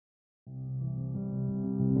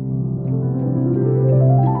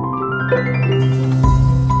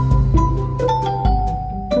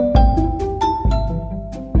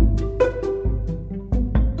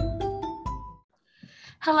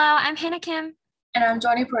I'm Hannah Kim, And I'm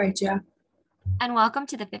Johnny Parachia. and welcome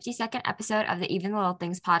to the 52nd episode of the Even the Little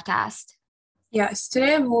Things podcast. Yes,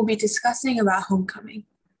 today we'll be discussing about homecoming.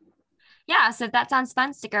 Yeah, so if that sounds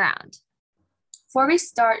fun, stick around. Before we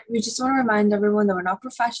start, we just want to remind everyone that we're not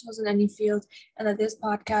professionals in any field and that this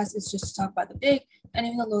podcast is just to talk about the big and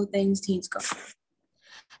even the little things teens go through.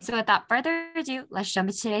 So without further ado, let's jump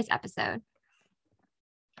into today's episode.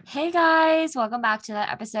 Hey guys, welcome back to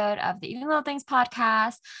the episode of the Even Little Things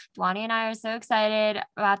podcast. Dwani and I are so excited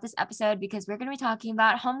about this episode because we're going to be talking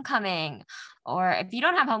about homecoming, or if you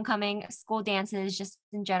don't have homecoming, school dances just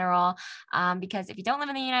in general. Because if you don't live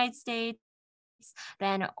in the United States,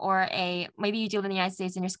 then maybe you do live in the United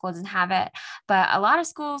States and your school doesn't have it, but a lot of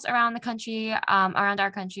schools around the country, around our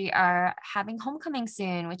country, are having homecoming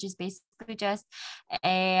soon, which is basically just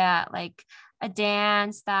a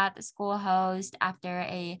dance that the school hosts after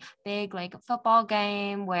a big football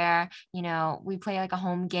game where we play like a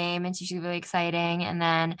home game, and it's usually really exciting, and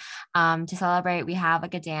then to celebrate we have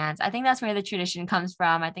like a dance. I think that's where the tradition comes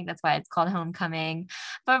from. I think that's why it's called homecoming,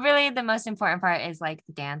 but really the most important part is like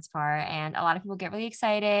the dance part, and a lot of people get really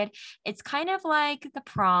excited. It's kind of like the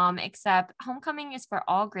prom, except homecoming is for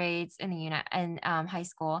all grades in the unit and high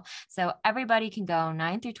school, so everybody can go,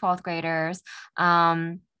 9th through 12th graders.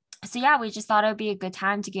 So yeah, we just thought it would be a good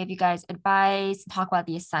time to give you guys advice, talk about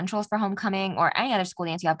the essentials for homecoming or any other school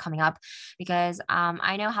dance you have coming up, because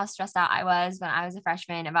I know how stressed out I was when I was a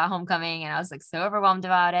freshman about homecoming, and I was like so overwhelmed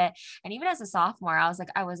about it. And even as a sophomore, I was like,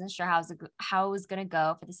 I wasn't sure how it was going to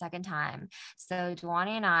go for the second time. So Duani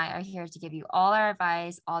and I are here to give you all our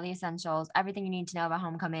advice, all the essentials, everything you need to know about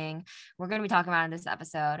homecoming. We're going to be talking about in this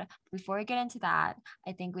episode. Before we get into that,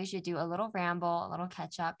 I think we should do a little ramble, a little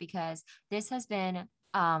catch up, because this has been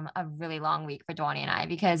a really long week for Dwani and I,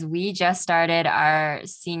 because we just started our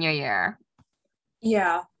senior year.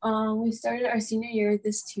 Yeah, we started our senior year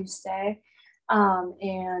this Tuesday,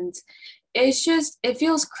 and it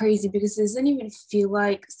feels crazy because it doesn't even feel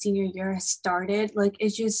like senior year has started. Like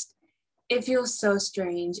it feels so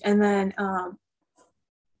strange. And then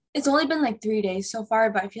it's only been like 3 days so far,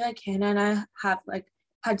 but I feel like Hannah and I have like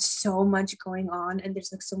had so much going on, and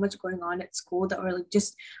there's like so much going on at school that we're like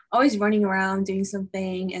just always running around doing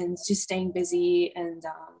something and just staying busy. And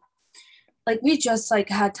like we just like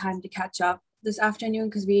had time to catch up this afternoon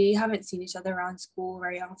because we haven't seen each other around school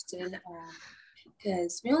very often,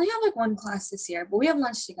 because we only have like one class this year, but we have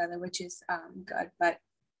lunch together, which is good, but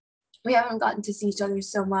we haven't gotten to see each other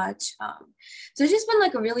so much. So it's just been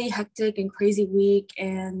like a really hectic and crazy week,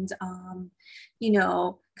 and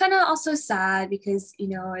kind of also sad because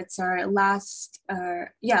it's our last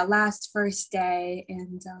first day,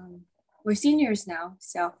 and we're seniors now,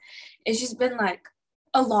 so it's just been like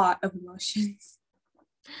a lot of emotions.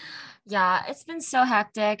 Yeah, it's been so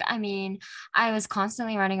hectic. I mean, I was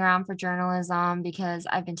constantly running around for journalism because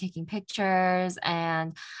I've been taking pictures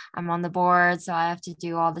and I'm on the board. So I have to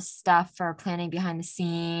do all the stuff for planning behind the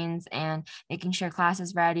scenes and making sure class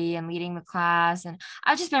is ready and leading the class. And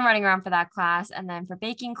I've just been running around for that class. And then for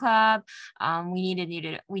baking club, we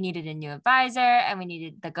needed a new advisor, and we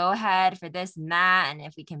needed the go ahead for this and that, and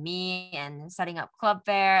if we can meet, and setting up club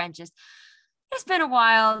fair, and just it's been a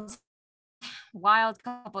wild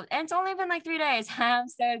couple, and it's only been like 3 days. I'm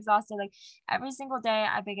so exhausted. Like every single day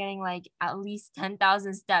I've been getting like at least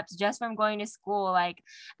 10,000 steps just from going to school. Like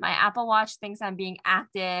my Apple Watch thinks I'm being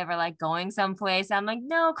active or like going someplace. I'm like,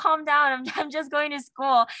 no, calm down. I'm just going to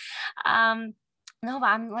school. um no, but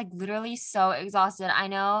I'm like literally so exhausted. I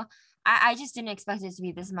know I just didn't expect it to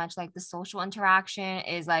be this much. Like the social interaction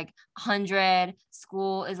is like 100,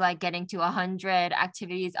 school is like getting to 100,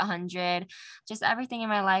 activities 100, just everything in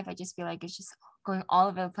my life. I just feel like it's just going all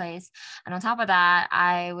over the place. And on top of that,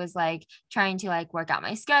 I was like trying to like work out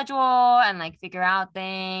my schedule and like figure out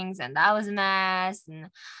things, and that was a mess. And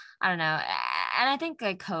I don't know. And I think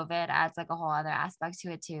like COVID adds like a whole other aspect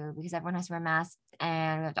to it too, because everyone has to wear masks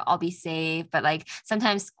and we have to all be safe. But like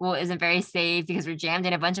sometimes school isn't very safe because we're jammed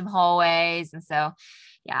in a bunch of hallways. And so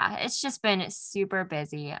yeah, it's just been super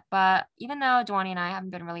busy. But even though Dwani and I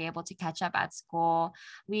haven't been really able to catch up at school,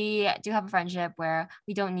 we do have a friendship where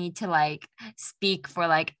we don't need to like speak for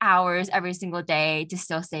like hours every single day to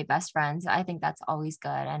still stay best friends. I think that's always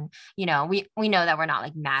good. And we know that we're not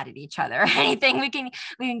like mad at each other or anything. We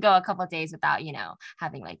can go a couple of days without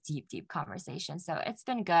having like deep conversations. So it's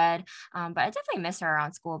been good. But I definitely miss her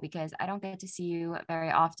around school because I don't get to see you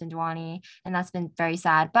very often, Dwani, and that's been very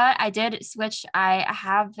sad. But I did switch. I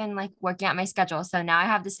have been like working out my schedule, so now I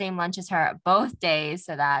have the same lunch as her both days,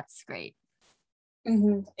 so that's great.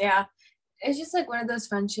 Yeah, it's just like one of those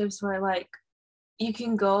friendships where like you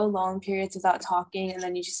can go long periods without talking, and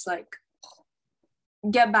then you just like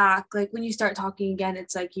get back, like when you start talking again,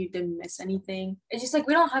 it's like you didn't miss anything. It's just like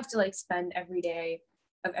we don't have to like spend every day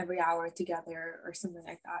of every hour together or something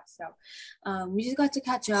like that. So we just got to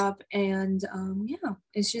catch up, and yeah,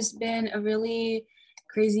 it's just been a really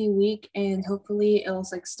crazy week, and hopefully it'll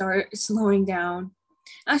like start slowing down.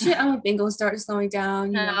 Actually, I don't think it'll start slowing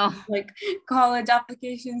down, you know, No. like college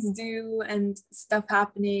applications due and stuff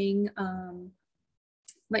happening.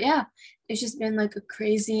 But yeah, it's just been like a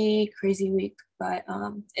crazy, crazy week. But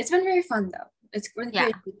it's been very fun though. It's been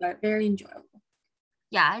Yeah. crazy, but very enjoyable.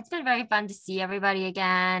 Yeah, it's been very fun to see everybody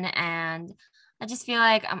again. And I just feel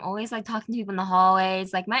like I'm always like talking to people in the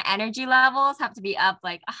hallways. Like my energy levels have to be up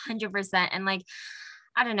like 100%. And like,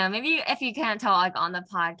 I don't know, maybe if you can't tell like on the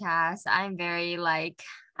podcast, I'm very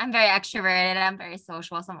extroverted. I'm very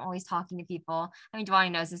social. So I'm always talking to people. I mean,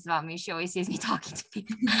 Dwani knows this about me. She always sees me talking to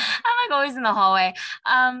people. I'm like always in the hallway.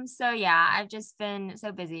 So yeah, I've just been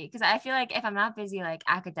so busy because I feel like if I'm not busy like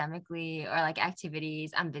academically or like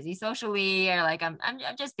activities, I'm busy socially or like I'm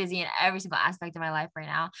just busy in every single aspect of my life right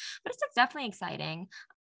now. But it's like definitely exciting.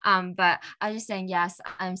 But I was just saying, yes,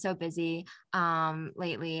 I'm so busy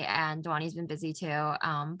lately, and Dwani's been busy too.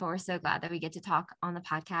 But we're so glad that we get to talk on the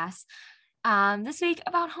podcast this week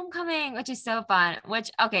about homecoming, which is so fun. Which,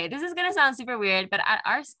 okay, this is gonna sound super weird, but at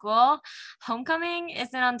our school, homecoming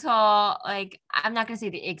isn't until like I'm not gonna say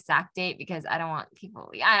the exact date because I don't want people.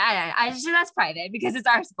 I just that's private because it's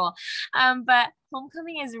our school. But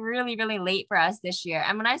homecoming is really really late for us this year,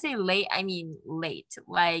 and when I say late, I mean late,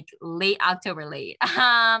 like late October late.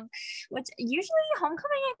 Which usually homecoming,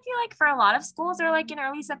 I feel like for a lot of schools are like in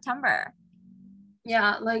early September.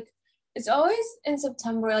 Yeah, like it's always in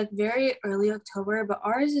September, like very early October, but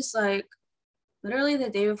ours is like literally the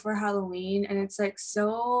day before Halloween, and it's like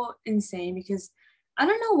so insane because I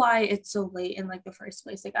don't know why it's so late in like the first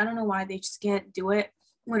place. Like I don't know why they just can't do it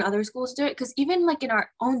when other schools do it, because even like in our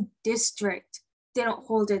own district, they don't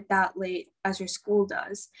hold it that late as your school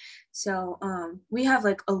does. So we have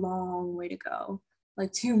like a long way to go,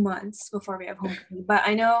 like 2 months before we have homecoming. But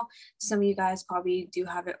I know some of you guys probably do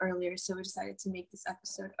have it earlier, so we decided to make this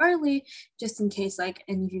episode early just in case like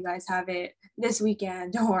any of you guys have it this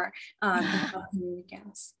weekend or in upcoming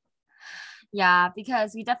weekends. Yeah,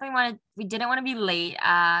 because we didn't want to be late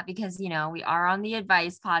because you know we are on the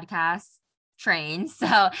advice podcast train.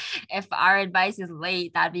 So if our advice is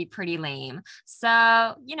late, that'd be pretty lame.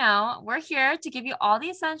 So, you know, we're here to give you all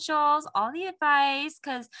the essentials, all the advice,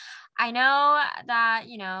 because I know that,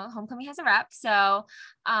 you know, homecoming has a rep. So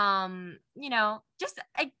you know, just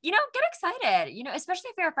you know, get excited, you know,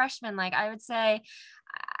 especially if you're a freshman. Like I would say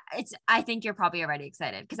I think you're probably already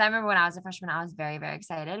excited because I remember when I was a freshman, I was very, very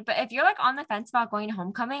excited. But if you're like on the fence about going to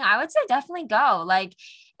homecoming, I would say definitely go. Like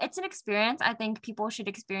it's an experience I think people should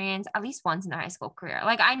experience at least once in their high school career.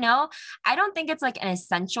 Like I know, I don't think it's like an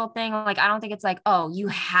essential thing. Like I don't think it's like, oh, you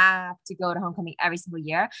have to go to homecoming every single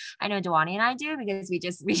year. I know Dewani and I do because we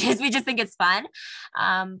just think it's fun.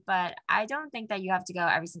 But I don't think that you have to go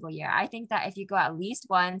every single year. I think that if you go at least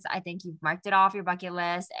once, I think you've marked it off your bucket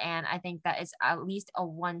list. And I think that it's at least a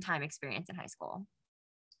one-time experience in high school.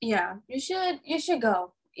 Yeah, you should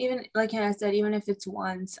go. Even like Hannah said, even if it's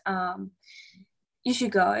once, you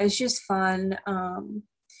should go. It's just fun.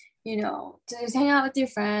 You know, to just hang out with your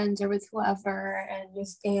friends or with whoever and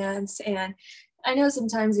just dance. And I know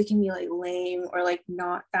sometimes it can be like lame or like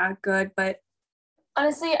not that good, but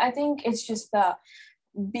honestly, I think it's just the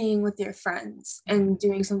being with your friends and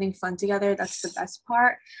doing something fun together. That's the best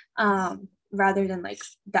part. Rather than like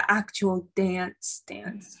the actual dance.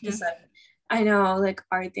 Just like I know like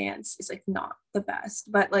our dance is like not the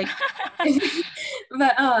best, but like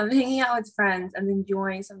but hanging out with friends and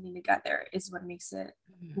enjoying something together is what makes it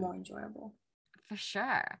more enjoyable. For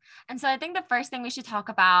sure. And so I think the first thing we should talk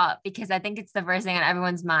about, because I think it's the first thing on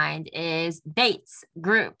everyone's mind, is dates,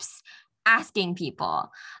 groups, asking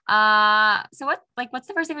people. So what's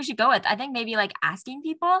the first thing we should go with? I think maybe like asking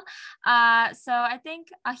people. So I think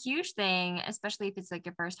a huge thing, especially if it's like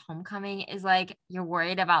your first homecoming, is like you're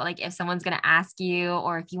worried about like if someone's gonna ask you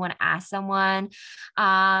or if you want to ask someone.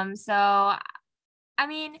 So I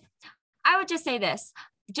mean, I would just say this.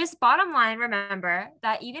 Just bottom line, remember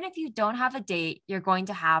that even if you don't have a date, you're going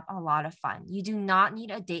to have a lot of fun. You do not need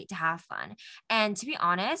a date to have fun. And to be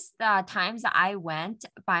honest, the times that I went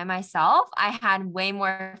by myself, I had way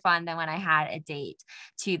more fun than when I had a date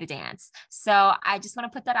to the dance. So I just want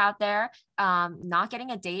to put that out there. not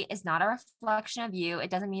getting a date is not a reflection of you. It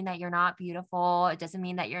doesn't mean that you're not beautiful. It doesn't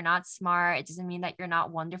mean that you're not smart. It doesn't mean that you're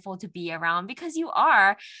not wonderful to be around, because you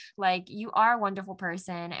are. Like, you are a wonderful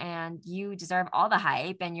person and you deserve all the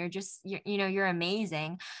hype, and you're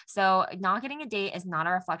amazing. So not getting a date is not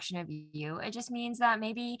a reflection of you. It just means that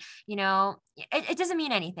maybe, it doesn't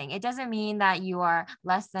mean anything. It doesn't mean that you are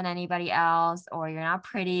less than anybody else, or you're not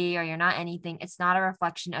pretty, or you're not anything. It's not a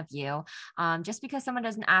reflection of you. Just because someone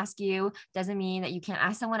doesn't ask you doesn't mean that you can't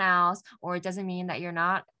ask someone else, or it doesn't mean that you're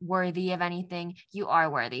not worthy of anything. You are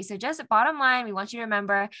worthy. So just bottom line, we want you to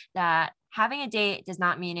remember that having a date does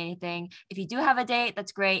not mean anything. If you do have a date,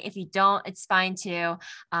 that's great. If you don't, it's fine too.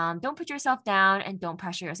 Don't put yourself down and don't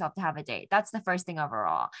pressure yourself to have a date. That's the first thing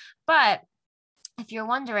overall. But if you're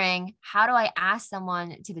wondering, how do I ask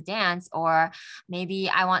someone to the dance, or maybe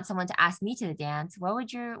I want someone to ask me to the dance, what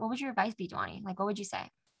would your advice be, Dwani? Like, what would you say?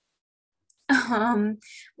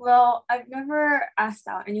 Well, I've never asked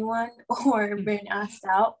out anyone or been asked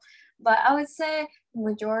out, but I would say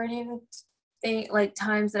majority of the like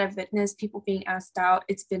times that I've witnessed people being asked out,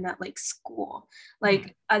 it's been at like school,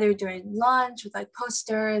 like either during lunch with like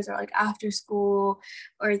posters, or like after school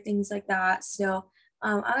or things like that. So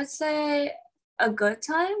I would say a good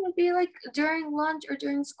time would be like during lunch or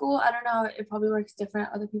during school. I don't know, it probably works different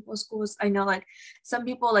at other people's schools. I know like some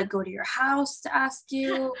people like go to your house to ask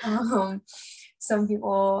you. Some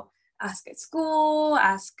people ask at school,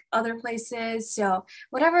 ask other places. So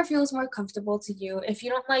whatever feels more comfortable to you. If you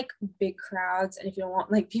don't like big crowds, and if you don't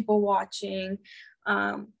want like people watching,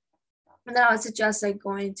 then I would suggest like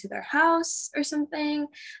going to their house or something.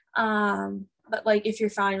 But like if you're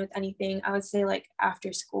fine with anything, I would say like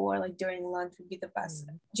after school or like during lunch would be the best,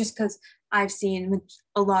 just because I've seen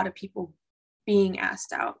a lot of people being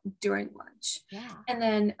asked out during lunch. Yeah. And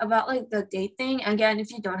then about like the date thing, again,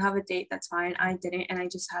 if you don't have a date, that's fine. I didn't, and I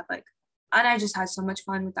just had so much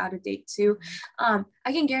fun without a date too. I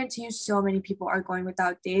can guarantee you so many people are going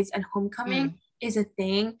without dates, and homecoming is a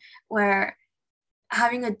thing where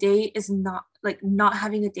having a date is not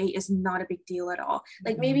having a date is not a big deal at all.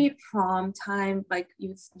 Like maybe prom time, like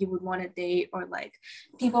you would want a date, or like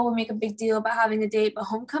people will make a big deal about having a date, but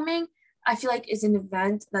homecoming, I feel like, is an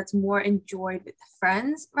event that's more enjoyed with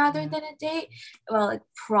friends rather than a date. Well, like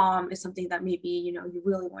prom is something that maybe, you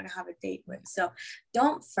really want to have a date with. So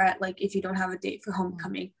don't fret like if you don't have a date for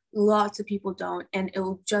homecoming. Lots of people don't, and it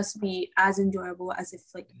will just be as enjoyable as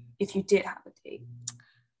if you did have a date.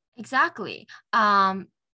 Exactly.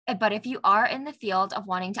 But if you are in the field of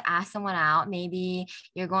wanting to ask someone out, maybe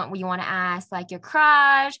you want to ask like your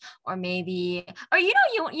crush, or maybe, or you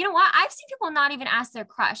know what? I've seen people not even ask their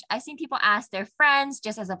crush. I've seen people ask their friends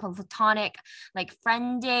just as a platonic like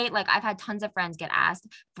friend date. Like I've had tons of friends get asked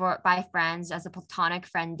by friends as a platonic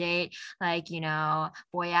friend date, like,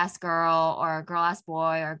 boy ass girl, or girl ass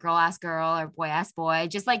boy, or girl ass girl, or boy ass boy,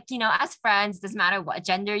 just like, as friends. Doesn't matter what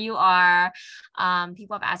gender you are.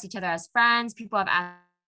 People have asked each other as friends. People have asked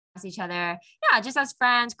each other, just as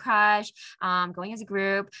friends, crush, going as a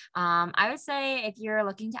group. I would say if you're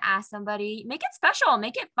looking to ask somebody, make it special,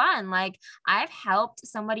 make it fun. Like I've helped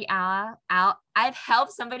somebody I've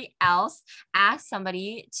helped somebody else ask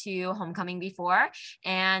somebody to homecoming before,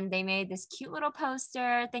 and they made this cute little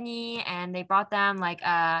poster thingy, and they brought them like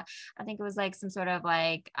I think it was like some sort of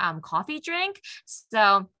like coffee drink.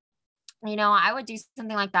 So I would do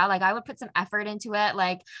something like that. Like I would put some effort into it.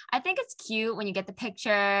 Like I think it's cute when you get the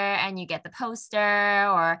picture and you get the poster,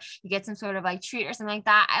 or you get some sort of like treat or something like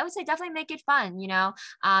that. I would say definitely make it fun.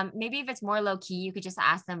 Maybe if it's more low key, you could just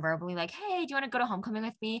ask them verbally like, hey, do you want to go to homecoming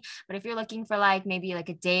with me? But if you're looking for like maybe like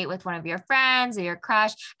a date with one of your friends or your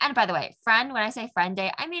crush, and by the way, friend, when I say friend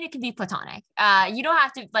date, I mean it can be platonic. You don't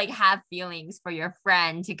have to like have feelings for your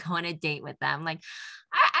friend to go on a date with them. Like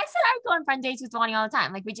I said I go on friend dates with Dwani all the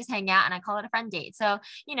time. Like we just hang out and I call it a friend date. So,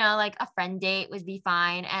 like a friend date would be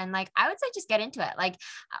fine. And like, I would say just get into it. Like,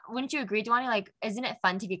 wouldn't you agree, Dwani? Like, isn't it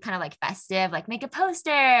fun to be kind of like festive? Like make a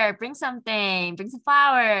poster, bring some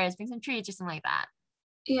flowers, bring some treats or something like that.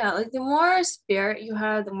 Yeah, like the more spirit you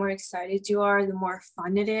have, the more excited you are, the more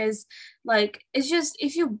fun it is. Like it's just,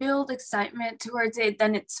 if you build excitement towards it,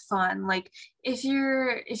 then it's fun. Like if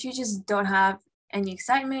you just don't have any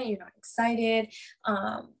excitement, you're not excited,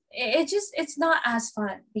 it's not as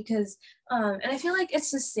fun, because and I feel like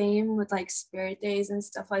it's the same with like spirit days and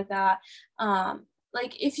stuff like that.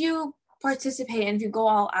 Like if you participate and if you go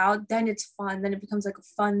all out, then it's fun, then it becomes like a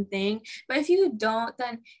fun thing. But if you don't,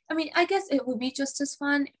 then I mean, I guess it would be just as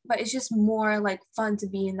fun, but it's just more like fun to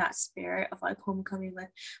be in that spirit of like homecoming, like,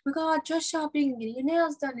 oh my god, dress shopping, getting your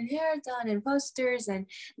nails done and hair done and posters and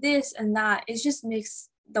this and that. It just makes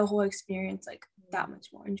the whole experience like that much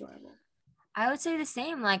more enjoyable. I would say the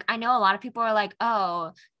same. Like, I know a lot of people are like,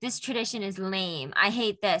 oh, this tradition is lame. I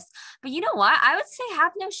hate this. But you know what? I would say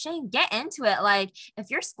have no shame. Get into it. Like, if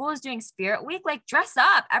your school is doing Spirit Week, like dress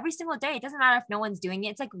up every single day. It doesn't matter if no one's doing it.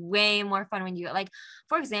 It's like way more fun when you do it. Like,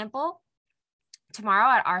 for example, tomorrow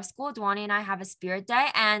at our school, Duani and I have a spirit day,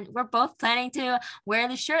 and we're both planning to wear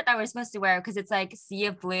the shirt that we're supposed to wear because it's like sea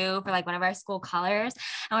of blue for like one of our school colors.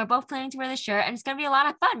 And we're both planning to wear the shirt, and it's going to be a lot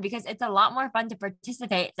of fun because it's a lot more fun to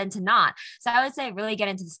participate than to not. So I would say really get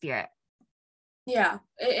into the spirit. Yeah,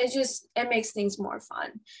 it makes things more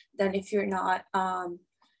fun than if you're not.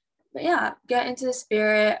 But yeah, get into the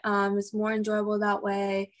spirit. It's more enjoyable that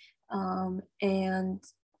way. And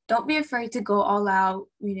don't be afraid to go all out.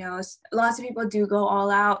 You know, lots of people do go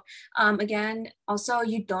all out. Again, also,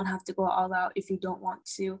 you don't have to go all out if you don't want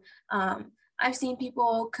to. I've seen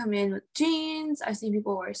people come in with jeans. I've seen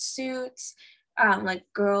people wear suits. Like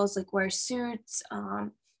girls like wear suits.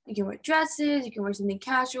 You can wear dresses. You can wear something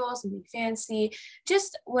casual, something fancy,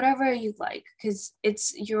 just whatever you like, because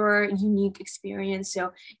it's your unique experience.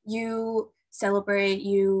 So you celebrate.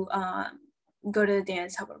 You go to the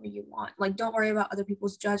dance however you want. Like, don't worry about other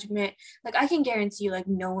people's judgment. Like, I can guarantee you, like,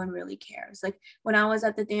 no one really cares. Like, when I was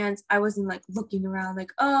at the dance, I wasn't like looking around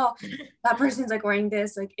like, oh, that person's like wearing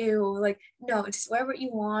this, like, ew. Like, no, just wear what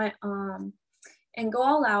you want. And go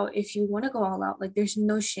all out if you want to go all out. Like, there's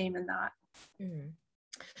no shame in that. Mm.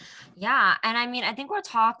 Yeah. And I mean, I think we'll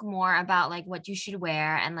talk more about like what you should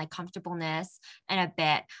wear and like comfortableness in a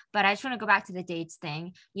bit. But I just want to go back to the dates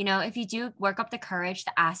thing. You know, if you do work up the courage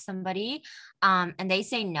to ask somebody and they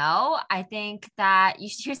say no, I think that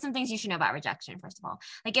here's some things you should know about rejection, first of all.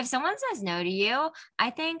 Like if someone says no to you, I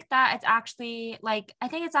think that it's actually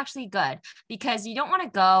good because you don't want to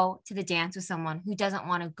go to the dance with someone who doesn't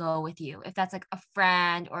want to go with you. If that's like a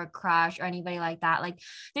friend or a crush or anybody like that, like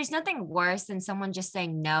there's nothing worse than someone just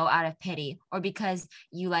saying no out of pity or because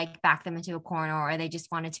you like back them into a corner or they just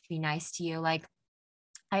wanted to be nice to you. Like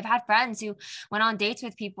I've had friends who went on dates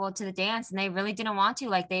with people to the dance and they really didn't want to.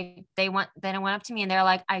 Like they went up to me and they're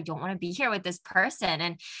like, I don't want to be here with this person.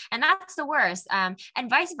 And that's the worst. And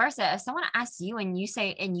vice versa. If someone asks you and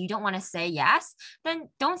you don't want to say yes, then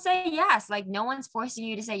don't say yes. Like no one's forcing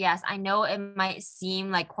you to say yes. I know it might seem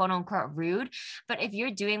like quote unquote rude, but if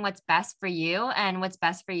you're doing what's best for you and what's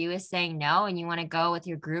best for you is saying no and you want to go with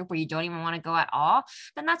your group or you don't even want to go at all,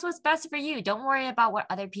 then that's what's best for you. Don't worry about what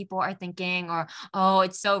other people are thinking or, oh,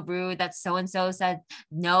 it's so rude that so-and-so said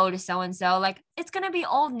no to so-and-so. Like it's going to be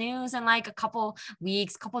old news in like a couple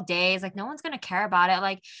weeks, couple days. Like no one's going to care about it.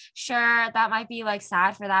 Like, sure, that might be like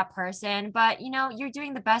sad for that person, but you know, you're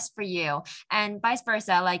doing the best for you and vice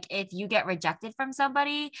versa. Like if you get rejected from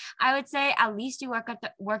somebody, I would say at least you worked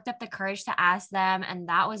up the courage to ask them. And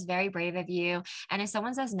that was very brave of you. And if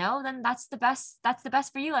someone says no, then that's the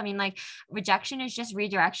best for you. I mean, like rejection is just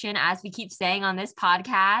redirection, as we keep saying on this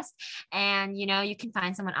podcast. And, you know, you can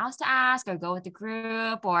find someone else to ask or go with the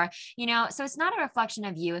group or, you know, so it's not a reflection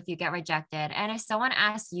of you if you get rejected. And if someone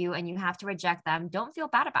asks you and you have to reject them, don't feel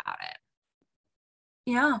bad about it.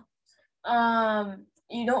 Yeah.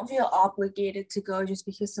 You don't feel obligated to go just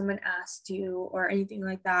because someone asked you or anything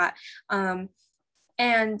like that.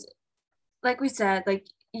 And like we said, like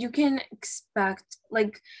you can expect,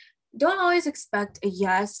 like, don't always expect a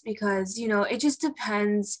yes because, you know, it just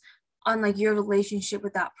depends on like your relationship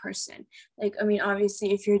with that person. Like, I mean,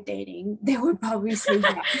 obviously if you're dating, they would probably say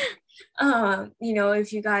yes. You know,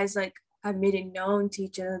 if you guys like have made it known to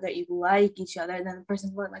each other that you like each other, then the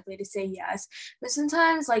person's more likely to say yes. But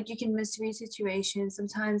sometimes like you can misread situations.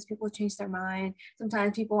 Sometimes people change their mind.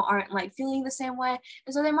 Sometimes people aren't like feeling the same way.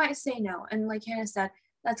 And so they might say no. And like Hannah said,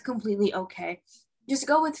 that's completely okay. Just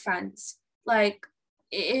go with friends. Like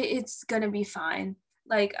it's gonna be fine.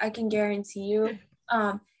 Like I can guarantee you.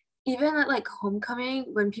 Even at like homecoming,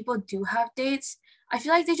 when people do have dates, I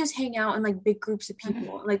feel like they just hang out in like big groups of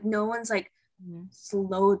people. Like no one's like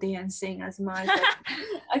slow dancing as much. Like,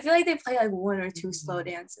 I feel like they play like one or two slow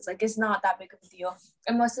dances. Like it's not that big of a deal.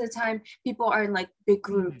 And most of the time, people are in like big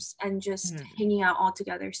groups and just hanging out all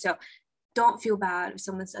together. So don't feel bad if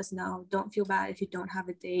someone says no. Don't feel bad if you don't have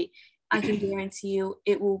a date. I can guarantee you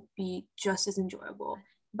it will be just as enjoyable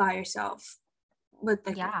by yourself with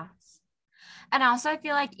the And also, I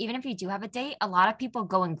feel like even if you do have a date, a lot of people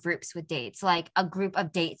go in groups with dates. Like a group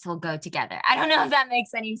of dates will go together. I don't know if that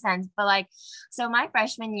makes any sense, but like, so my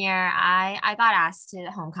freshman year, I got asked to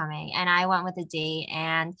homecoming and I went with a date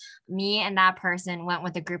and me and that person went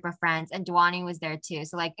with a group of friends and Duani was there too.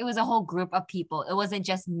 So like, it was a whole group of people. It wasn't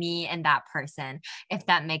just me and that person, if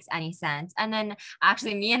that makes any sense. And then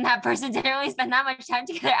actually me and that person didn't really spend that much time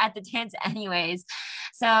together at the dance anyways.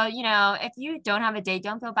 So, you know, if you don't have a date,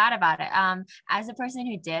 don't feel bad about it. as a person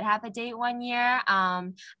who did have a date one year,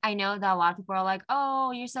 I know that a lot of people are like,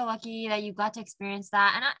 oh, you're so lucky that you got to experience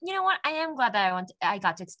that. And you know what? I am glad that I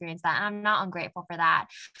got to experience that. And I'm not ungrateful for that.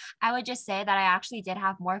 I would just say that I actually did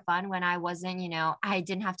have more fun when I wasn't, I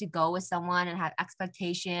didn't have to go with someone and have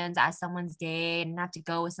expectations as someone's date and have to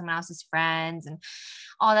go with someone else's friends and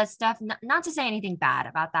all that stuff. Not to say anything bad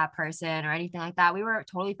about that person or anything like that. We were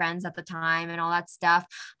totally friends at the time and all that stuff.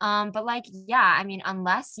 But like, yeah, I mean,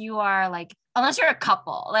 unless you're a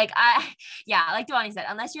couple, like Duani said,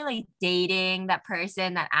 unless you're like dating that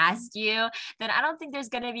person that asked you, then I don't think there's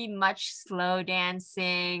going to be much slow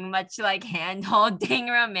dancing, much like hand holding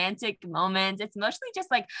romantic moments. It's mostly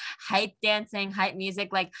just like hype dancing, hype music.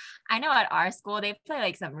 Like I know at our school, they play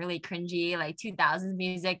like some really cringy, like 2000s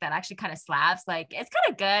music that actually kind of slaps. Like it's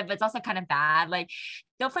kind of good, but it's also kind of bad. Like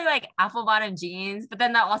they'll play like Apple Bottom Jeans, but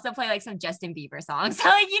then they'll also play like some Justin Bieber songs. So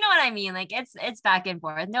like, you know what I mean? Like it's back and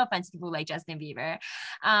forth. No offense to people who like Justin Bieber.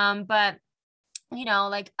 But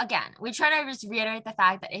like again, we try to just reiterate the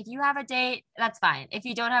fact that if you have a date, that's fine. If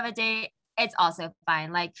you don't have a date, it's also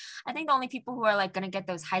fine. Like I think the only people who are like gonna get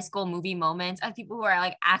those high school movie moments are people who are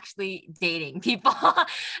like actually dating people.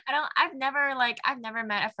 I've never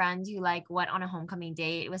met a friend who like went on a homecoming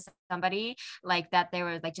date with somebody like that they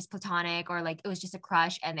were like just platonic or like it was just a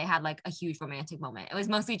crush and they had like a huge romantic moment. It was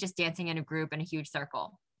mostly just dancing in a group in a huge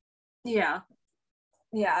circle. Yeah.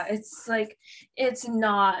 It's like it's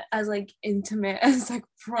not as like intimate as like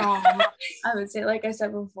prom. I would say, like I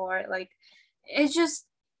said before, like it's just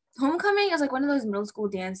homecoming is like one of those middle school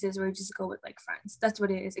dances where you just go with like friends. That's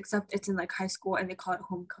what it is, except it's in like high school and they call it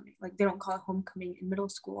homecoming. Like they don't call it homecoming in middle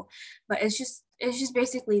school, but it's just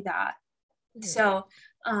basically that. Mm-hmm. So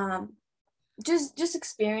just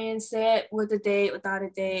experience it with a date, without a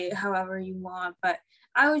date, however you want. But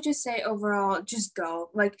I would just say overall, just go.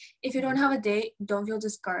 Like if you don't have a date, don't feel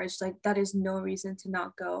discouraged. Like that is no reason to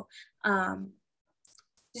not go.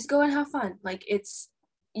 Just go and have fun. Like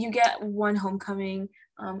you get one homecoming.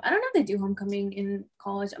 I don't know if they do homecoming in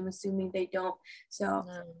college. I'm assuming they don't. So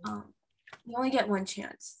you only get one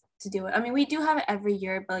chance to do it. I mean, we do have it every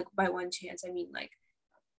year, but like by one chance, I mean like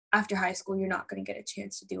after high school, you're not going to get a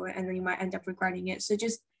chance to do it, and then you might end up regretting it. So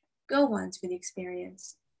just go once for the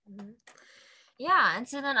experience. Mm-hmm. Yeah. And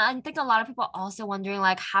so then I think a lot of people also wondering,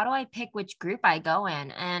 like, how do I pick which group I go in?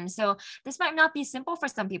 And so this might not be simple for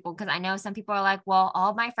some people, because I know some people are like, well,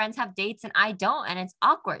 all my friends have dates and I don't, and it's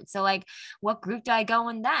awkward. So like, what group do I go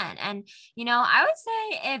in then? And, I would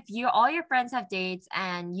say if all your friends have dates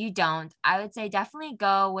and you don't, I would say definitely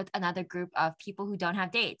go with another group of people who don't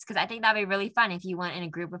have dates. Cause I think that'd be really fun if you went in a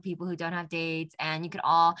group of people who don't have dates and you could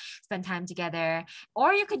all spend time together.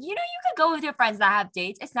 Or you could go with your friends that have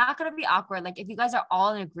dates. It's not going to be awkward. Like if you guys are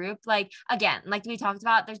all in a group, like again, like we talked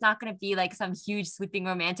about, there's not going to be like some huge sweeping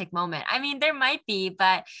romantic moment. I mean, there might be,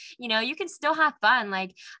 but you can still have fun.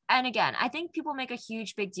 Like, and again, I think people make a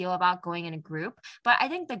huge big deal about going in a group, but I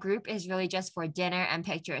think the group is really just for dinner and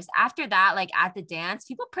pictures. After that, like at the dance,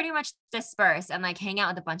 people pretty much disperse and like hang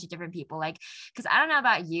out with a bunch of different people. Like, because I don't know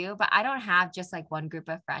about you, but I don't have just like one group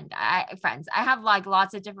of friends. I have like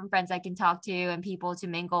lots of different friends I can talk to and people to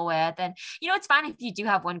mingle with. And it's fine if you do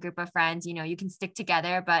have one group of friends, you can stick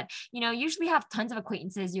together, but usually have tons of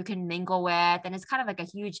acquaintances you can mingle with, and it's kind of like a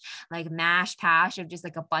huge like mash pash of just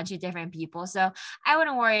like a bunch of different people. So I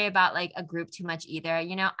wouldn't worry about like a group too much either.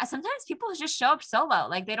 Sometimes people just show up solo,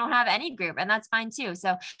 like they don't have any group, and that's fine too.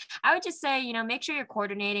 So I would just say, make sure you're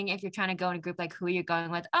coordinating if you're trying to go in a group, like who you're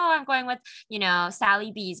going with. Oh, I'm going with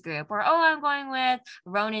Sally B's group, or oh, I'm going with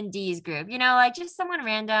Ronan D's group, like just someone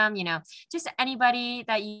random, just anybody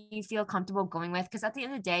that you feel comfortable going with, because at the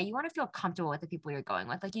end of the day, you want to feel comfortable with the people you're going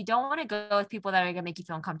with. Like you don't want to go with people that are gonna make you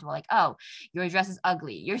feel uncomfortable. Like, oh, your dress is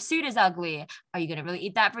ugly, your suit is ugly, are you gonna really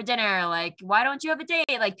eat that for dinner? Like, why don't you have a date?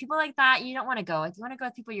 Like people like that you don't want to go with. You want to go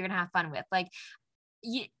with people you're gonna have fun with. Like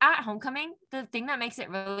at homecoming, the thing that makes it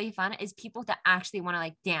really fun is people that actually want to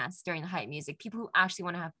like dance during the hype music, people who actually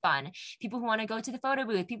want to have fun, people who want to go to the photo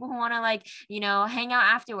booth, people who want to like hang out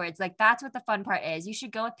afterwards. Like that's what the fun part is. You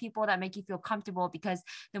should go with people that make you feel comfortable, because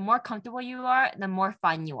the more comfortable you are, the more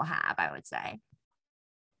fun you will have, I would say.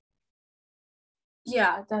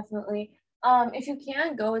 Yeah, definitely. If you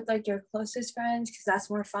can, go with like your closest friends, because that's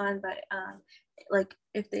more fun. But like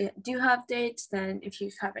if they do have dates, then if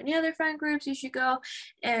you have any other friend groups, you should go.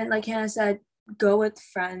 And like Hannah said, go with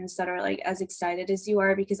friends that are like as excited as you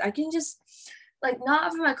are, because I can just like,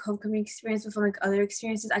 not from like homecoming experience, but from like other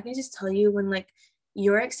experiences, I can just tell you when like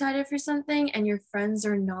you're excited for something and your friends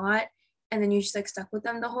are not, and then you're just like stuck with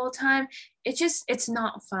them the whole time. It's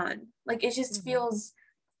not fun. Like it just feels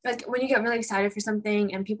like when you get really excited for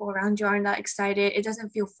something and people around you aren't that excited, it doesn't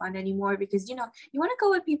feel fun anymore because you want to go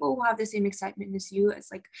with people who have the same excitement as you.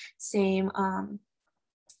 It's like same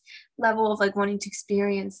level of like wanting to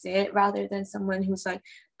experience it rather than someone who's like,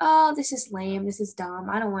 oh, this is lame, this is dumb,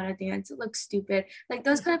 I don't want to dance, it looks stupid. Like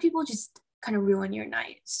those kind of people just kind of ruin your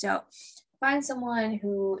night. So find someone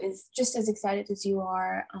who is just as excited as you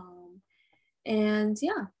are, and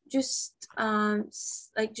yeah, just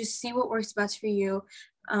like just see what works best for you.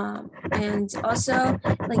 And also,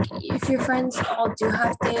 like if your friends all do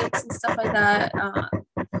have dates and stuff like that,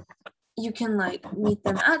 you can like meet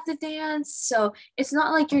them at the dance. So it's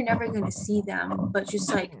not like you're never going to see them, but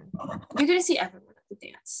just like you're going to see everyone at the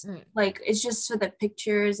dance. Like it's just for the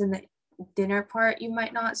pictures and the dinner part you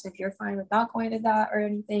might not. So if you're fine without going to that or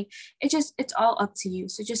anything, it's all up to you.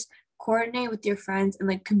 So just coordinate with your friends and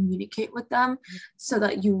like communicate with them so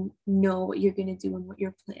that you know what you're going to do and what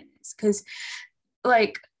your plan is. Because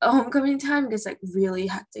like a homecoming time gets like really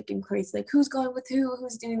hectic and crazy, like who's going with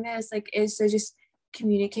who's doing this, like is so just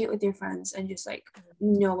communicate with your friends and just like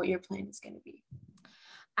know what your plan is going to be.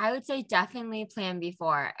 I would say definitely plan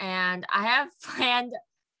before. And I've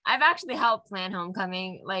actually helped plan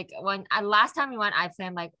homecoming. Like when last time we went, I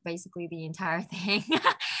planned like basically the entire thing.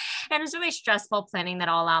 And it was really stressful planning that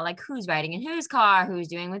all out, like who's riding in whose car, who's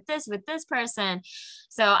doing with this person.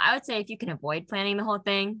 So I would say if you can avoid planning the whole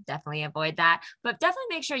thing, definitely avoid that. But definitely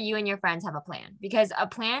make sure you and your friends have a plan, because a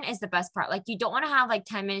plan is the best part. Like you don't want to have like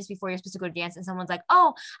 10 minutes before you're supposed to go to dance and someone's like,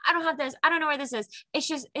 oh, I don't have this, I don't know where this is. It's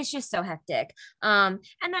just so hectic. And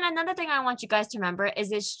then another thing I want you guys to remember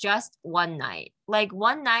is it's just one night. Like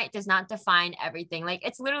one night does not define everything. Like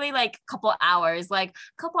it's literally like a couple hours. Like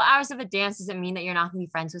a couple hours of a dance doesn't mean that you're not gonna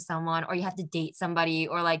be friends with someone, or you have to date somebody,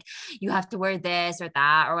 or like you have to wear this or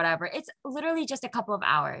that or whatever. It's literally just a couple of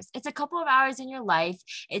hours. It's a couple of hours in your life.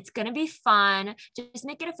 It's gonna be fun. Just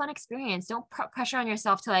make it a fun experience. Don't put pressure on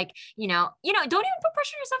yourself to like, don't even put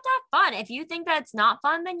pressure on yourself to have fun. If you think that it's not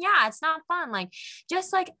fun, then yeah, it's not fun. Like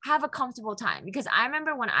just like have a comfortable time. Because I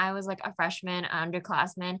remember when I was like a freshman,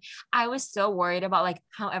 underclassman, I was so worried about like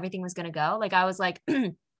how everything was going to go. Like I was like,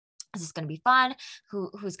 is this going to be fun?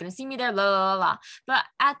 Who's going to see me there? La, la, la, la. But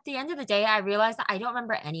at the end of the day, I realized that I don't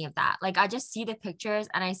remember any of that. Like I just see the pictures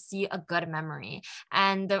and I see a good memory.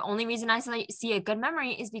 And the only reason I see a good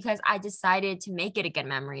memory is because I decided to make it a good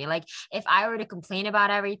memory. Like if I were to complain about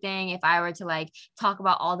everything, if I were to like talk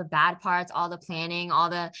about all the bad parts, all the planning, all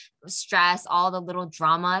the stress, all the little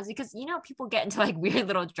dramas, because people get into like weird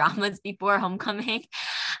little dramas before homecoming.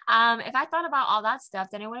 If I thought about all that stuff,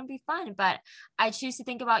 then it wouldn't be fun. But I choose to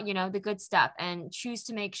think about, the good stuff and choose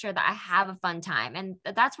to make sure that I have a fun time. And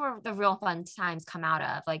that's where the real fun times come out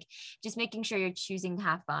of, like just making sure you're choosing to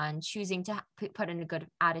have fun, choosing to put in a good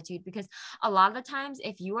attitude. Because a lot of the times,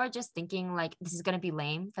 if you are just thinking like this is going to be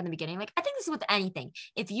lame from the beginning, like I think this is with anything.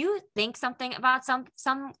 If you think something about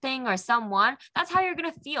something or someone, that's how you're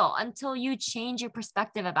going to feel until you change your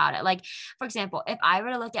perspective about it. Like, for example, if I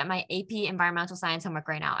were to look at my AP environmental science homework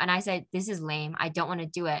right now and I said, this is lame, I don't want to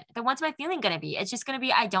do it, then what's my feeling going to be? It's just going to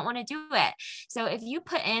be, I don't want to do it. So if you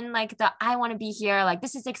put in like the I want to be here, like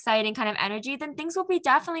this is exciting kind of energy, then things will be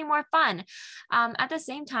definitely more fun. At the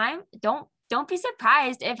same time, don't be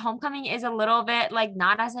surprised if homecoming is a little bit like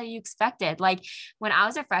not as you expected. Like when I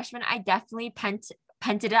was a freshman, I definitely pent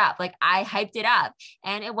it up, like I hyped it up,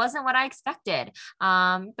 and it wasn't what I expected.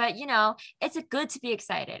 But it's good to be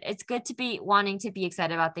excited. It's good to be wanting to be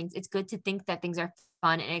excited about things. It's good to think that things are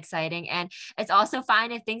fun and exciting, and it's also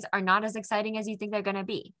fine if things are not as exciting as you think they're going to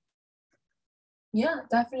be. Yeah,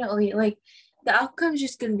 definitely. Like the outcome is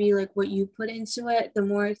just going to be like what you put into it. The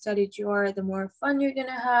more excited you are, the more fun you're going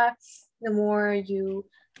to have, the more you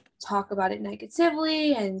talk about it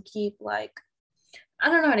negatively and keep like, I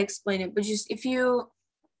don't know how to explain it, but just if you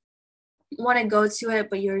want to go to it,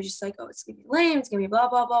 but you're just like, oh, it's going to be lame, it's going to be blah,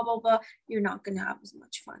 blah, blah, blah, blah, you're not going to have as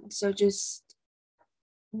much fun. So just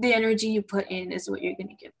the energy you put in is what you're going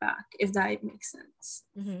to get back, if that makes sense.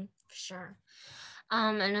 Sure.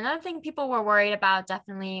 And another thing people were worried about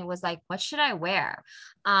definitely was like, what should I wear?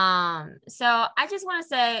 So I just want to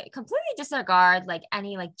say completely disregard like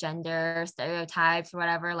any like gender stereotypes or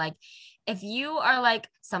whatever. Like if you are like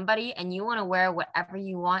somebody and you want to wear whatever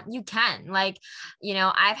you want, you can. Like,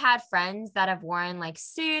 I've had friends that have worn like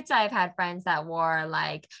suits. I've had friends that wore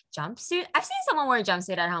like jumpsuit. I've seen someone wear a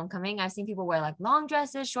jumpsuit at homecoming. I've seen people wear like long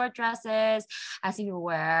dresses, short dresses. I've seen people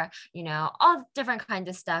wear, all different kinds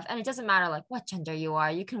of stuff. And it doesn't matter like what gender you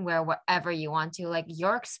are. You can wear whatever you want to. Like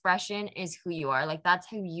your expression is who you are. Like that's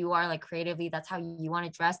who you are, like creatively. That's how you want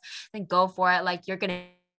to dress. Then go for it. Like you're going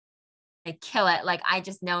to kill it. Like, I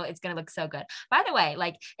just know it's going to look so good. By the way,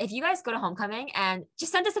 like, if you guys go to homecoming and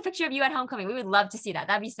just send us a picture of you at homecoming, we would love to see that.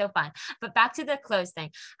 That'd be so fun. But back to the clothes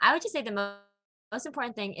thing, I would just say the most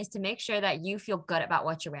important thing is to make sure that you feel good about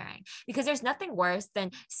what you're wearing, because there's nothing worse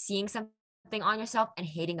than seeing something on yourself and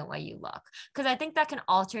hating the way you look, because I think that can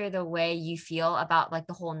alter the way you feel about like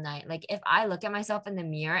the whole night. Like, if I look at myself in the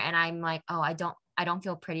mirror and I'm like, oh, I don't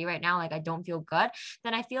feel pretty right now, like I don't feel good,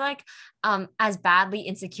 then I feel like as badly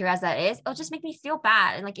insecure as that is, it'll just make me feel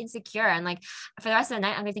bad and like insecure, and like for the rest of the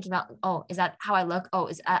night I'm gonna be thinking about, oh, is that how I look, oh,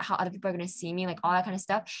 is that how other people are gonna see me, like all that kind of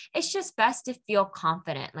stuff. It's just best to feel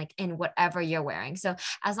confident like in whatever you're wearing. So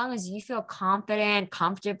as long as you feel confident,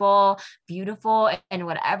 comfortable, beautiful in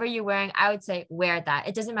whatever you're wearing, I would say wear that.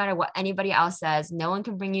 It doesn't matter what anybody else says. No one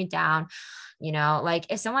can bring you down. You know, like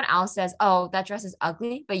if someone else says, oh, that dress is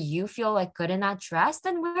ugly, but you feel like good in that dress,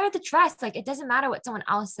 then wear the dress. Like, it doesn't matter what someone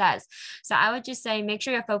else says. So I would just say, make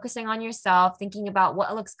sure you're focusing on yourself, thinking about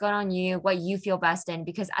what looks good on you, what you feel best in,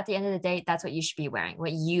 because at the end of the day, that's what you should be wearing,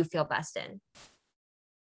 what you feel best in.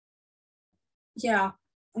 Yeah,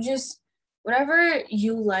 just whatever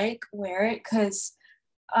you like, wear it. Because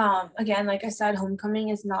again, like I said, homecoming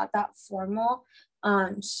is not that formal.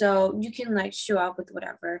 So you can like show up with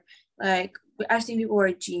whatever. Like, I've seen people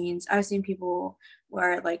wear jeans, I've seen people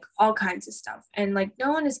wear like all kinds of stuff, and like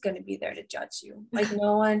no one is going to be there to judge you. Like,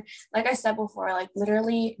 no one, like I said before, like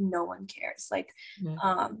literally no one cares. Like,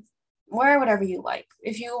 wear whatever you like.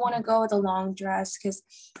 If you want to go with a long dress, because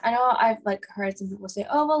I know I've like heard some people say,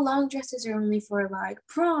 oh, well, long dresses are only for like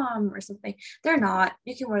prom or something. They're not.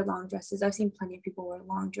 You can wear long dresses. I've seen plenty of people wear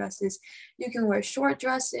long dresses. You can wear short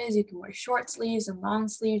dresses, you can wear short sleeves and long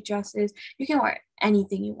sleeve dresses. You can wear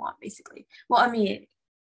anything you want, basically. Well, I mean,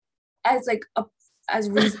 as like as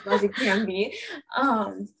reasonable as it can be.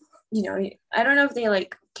 You know, I don't know if they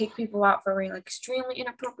like kick people out for wearing like extremely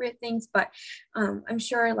inappropriate things, but I'm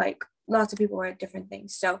sure like lots of people wear different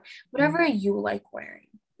things. So whatever you like wearing,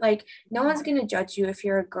 like no one's gonna judge you if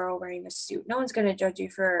you're a girl wearing a suit. No one's gonna judge you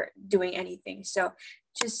for doing anything. So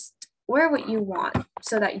just wear what you want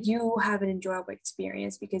so that you have an enjoyable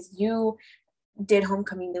experience, because you did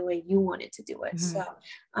homecoming the way you wanted to do it. So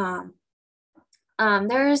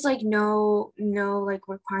there is like no like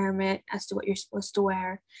requirement as to what you're supposed to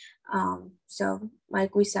wear. So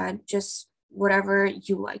like we said, just whatever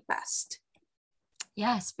you like best.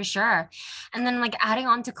 Yes, for sure. And then like adding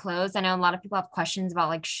on to clothes, I know a lot of people have questions about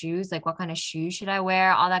like shoes, like what kind of shoes should I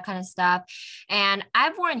wear, all that kind of stuff. And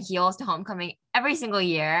I've worn heels to homecoming every single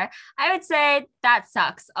year. I would say that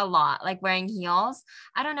sucks a lot, like wearing heels.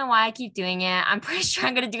 I don't know why I keep doing it. I'm pretty sure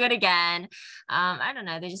I'm going to do it again. I don't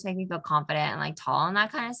know. They just make me feel confident and like tall and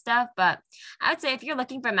that kind of stuff. But I would say if you're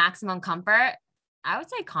looking for maximum comfort, I would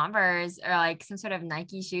say Converse or like some sort of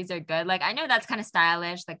Nike shoes are good. Like, I know that's kind of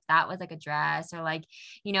stylish, like that was like a dress, or like,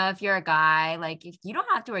 you know, if you're a guy, like if you don't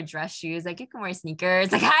have to wear dress shoes, like you can wear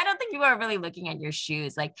sneakers. Like, I don't think people are really looking at your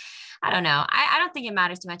shoes. Like, I don't know. I don't think it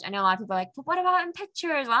matters too much. I know a lot of people are like, but what about in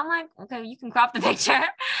pictures? Well, I'm like, okay, you can crop the picture.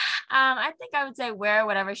 I think I would say wear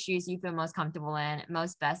whatever shoes you feel most comfortable in,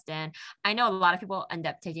 most best in. I know a lot of people end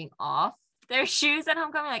up taking off their shoes at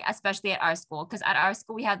homecoming, like especially at our school, because at our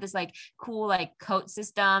school we have this like cool like coat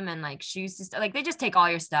system and like shoe system. Like, they just take all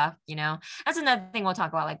your stuff, you know. That's another thing we'll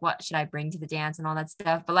talk about, like what should I bring to the dance and all that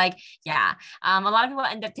stuff. But like, yeah, a lot of people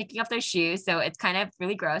end up taking off their shoes, so it's kind of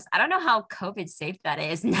really gross. I don't know how COVID safe that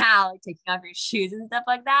is now, like taking off your shoes and stuff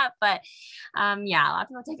like that. But yeah, a lot of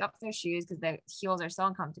people take off their shoes because the heels are so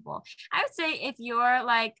uncomfortable. I would say if you're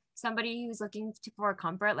like somebody who's looking for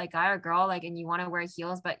comfort, like guy or girl, like, and you want to wear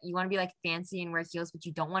heels, but you want to be like fancy and wear heels, but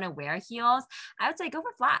you don't want to wear heels, I would say go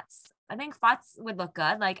for flats. I think flats would look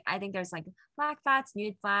good. Like, I think there's like black flats,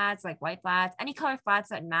 nude flats, like white flats, any color flats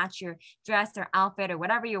that match your dress or outfit or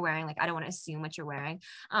whatever you're wearing. Like, I don't want to assume what you're wearing.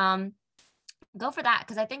 Go for that,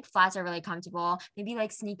 because I think flats are really comfortable. Maybe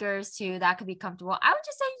like sneakers too, that could be comfortable. I would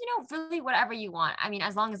just say, you know, really whatever you want. I mean,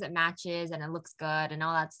 as long as it matches and it looks good and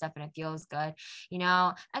all that stuff and it feels good, you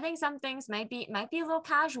know. I think some things might be a little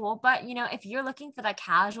casual, but you know, if you're looking for that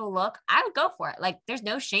casual look, I would go for it. Like, there's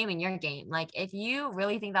no shame in your game. Like, if you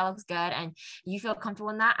really think that looks good and you feel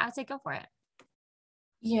comfortable in that, I would say go for it.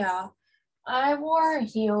 Yeah, I wore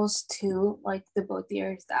heels too, like the both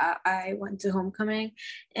years that I went to homecoming.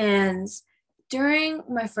 And during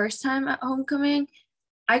my first time at homecoming,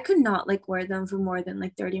 I could not like wear them for more than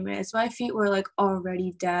like 30 minutes. My feet were like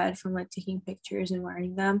already dead from like taking pictures and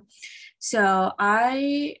wearing them. So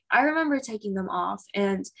I remember taking them off,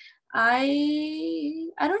 and I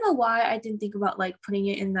don't know why I didn't think about like putting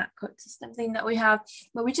it in that coat system thing that we have,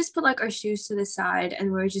 but we just put like our shoes to the side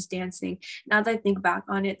and we were just dancing. Now that I think back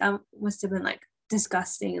on it, that must have been like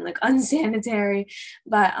disgusting and like unsanitary.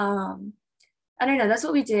 But I don't know, that's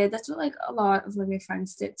what we did. That's what like a lot of like my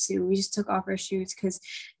friends did too. We just took off our shoes because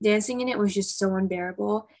dancing in it was just so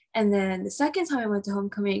unbearable. And then the second time I went to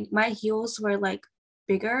homecoming, my heels were like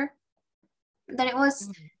bigger than it was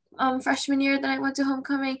freshman year that I went to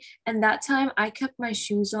homecoming. And that time I kept my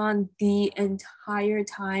shoes on the entire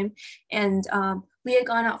time. And we had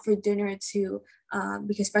gone out for dinner too,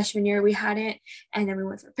 because freshman year we hadn't. And then we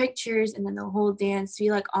went for pictures, and then the whole dance,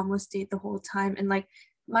 we like almost stayed the whole time. And like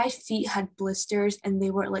my feet had blisters and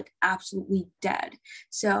they were like absolutely dead.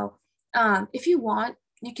 So if you want,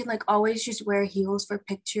 you can like always just wear heels for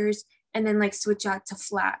pictures and then like switch out to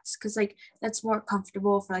flats, because like that's more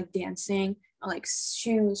comfortable for like dancing, or like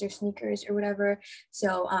shoes or sneakers or whatever.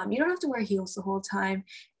 So you don't have to wear heels the whole time.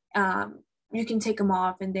 You can take them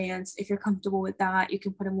off and dance if you're comfortable with that. You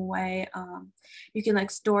can put them away. You can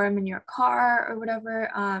like store them in your car or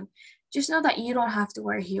whatever. Just know that you don't have to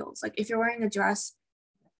wear heels. Like if you're wearing a dress,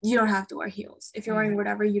 you don't have to wear heels. If you're wearing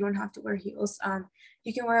whatever, you don't have to wear heels.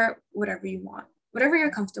 You can wear whatever you want, whatever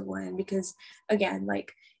you're comfortable in, because again,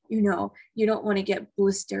 like, you know, you don't want to get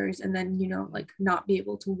blisters and then, you know, like not be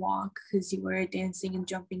able to walk because you were dancing and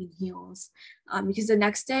jumping in heels. Because the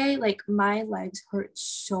next day, like my legs hurt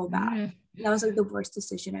so bad. That was like the worst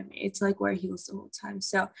decision I made, to like wear heels the whole time.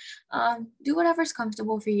 So do whatever's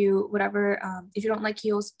comfortable for you, whatever. If you don't like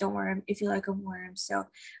heels, don't wear them. If you like them, wear them. So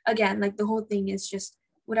again, like the whole thing is just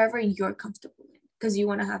whatever you're comfortable in, because you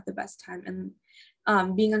want to have the best time.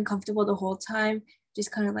 And being uncomfortable the whole time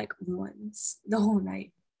just kind of like ruins the whole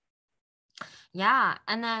night. Yeah.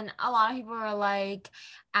 And then a lot of people are like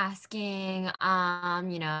asking,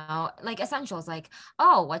 you know, like essentials, like,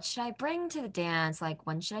 oh, what should I bring to the dance? Like,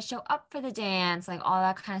 when should I show up for the dance? Like all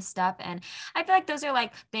that kind of stuff. And I feel like those are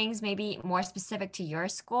like things maybe more specific to your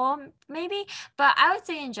school, maybe. But I would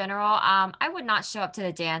say in general, I would not show up to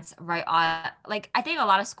the dance right on, like, I think a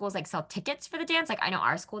lot of schools like sell tickets for the dance. Like I know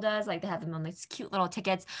our school does, like they have them on these cute little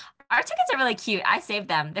tickets. Our tickets are really cute. I saved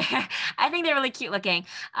them. I think they're really cute looking.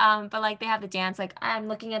 But like they have the dance, like I'm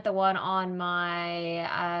looking at the one on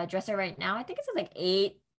my dresser right now. I think it says like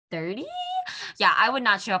 8:30. Yeah, I would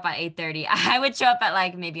not show up at 8:30. I would show up at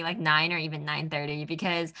like maybe like 9 or even 9:30,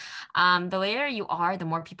 because the later you are, the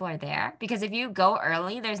more people are there. Because if you go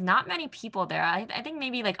early, there's not many people there. I think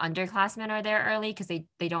maybe like underclassmen are there early because they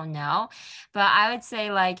don't know. But I would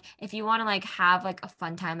say like if you want to like have like a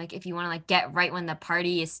fun time, like if you want to like get right when the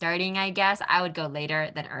party is starting, I guess I would go later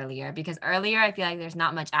than earlier, because earlier I feel like there's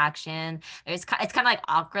not much action. It's kind of like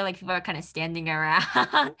awkward, like people are kind of standing around.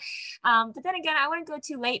 But then again, I wouldn't go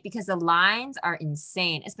too late because the lines are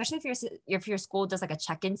insane, especially if your school does like a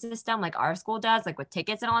check-in system like our school does, like with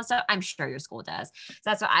tickets and all that stuff. I'm sure your school does. So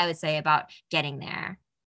that's what I would say about getting there.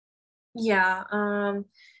 Yeah.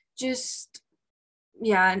 Just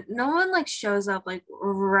yeah, no one like shows up like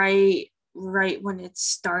right when it's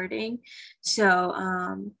starting.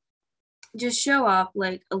 So just show up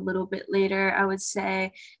like a little bit later. I would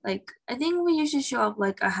say, like, I think we usually show up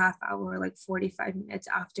like a half hour, like 45 minutes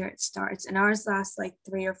after it starts, and ours lasts like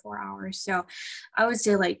 3 or 4 hours. So I would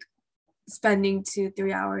say like spending 2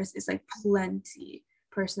 3 hours is like plenty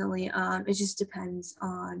personally. It just depends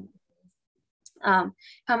on how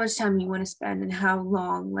much time you want to spend and how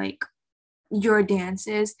long like your dance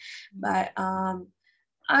is. But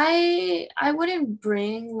I wouldn't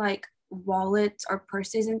bring like wallets or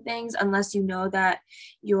purses and things unless you know that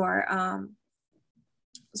your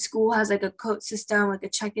school has like a code system, like a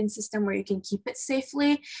check-in system where you can keep it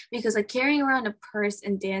safely, because like carrying around a purse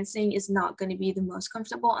and dancing is not going to be the most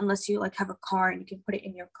comfortable unless you like have a car and you can put it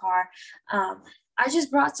in your car. I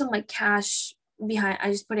just brought some like cash behind.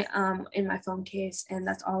 I just put it in my phone case, and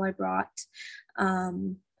that's all I brought.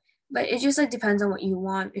 But it just like depends on what you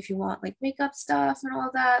want. If you want like makeup stuff and all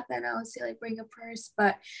that, then I would say like bring a purse.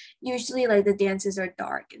 But usually like the dances are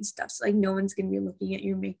dark and stuff, so like no one's gonna be looking at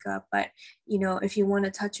your makeup. But you know, if you want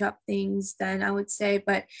to touch up things, then I would say.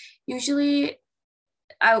 But usually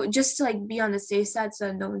I would just to like be on the safe side so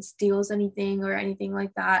that no one steals anything or anything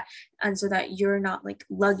like that, and so that you're not like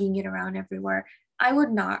lugging it around everywhere. I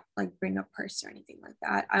would not like bring a purse or anything like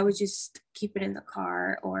that. I would just keep it in the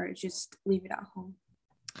car or just leave it at home.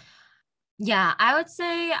 Yeah, I would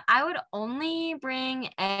say I would only bring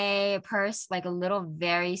a purse, like a little,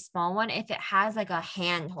 very small one, if it has like a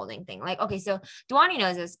hand holding thing. Like, okay, so Duani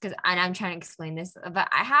knows this because I'm trying to explain this, but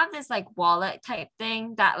I have this like wallet type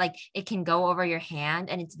thing that like it can go over your hand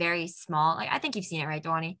and it's very small. Like, I think you've seen it, right,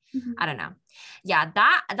 Duani? Mm-hmm. I don't know. Yeah,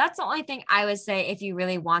 that's the only thing I would say if you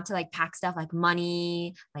really want to like pack stuff like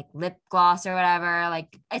money, like lip gloss or whatever,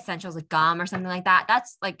 like essentials like gum or something like that.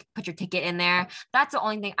 That's like put your ticket in there. That's the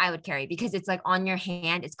only thing I would carry, because because it's like on your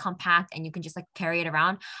hand, it's compact and you can just like carry it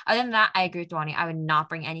around. Other than that, I agree with Duani. I would not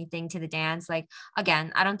bring anything to the dance. Like,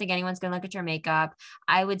 again, I don't think anyone's gonna look at your makeup.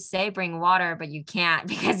 I would say bring water, but you can't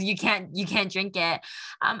because you can't drink it.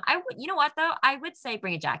 I would, you know what though? I would say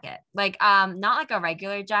bring a jacket. Like, not like a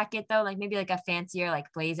regular jacket though, like maybe like a fancier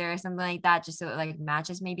like blazer or something like that, just so it like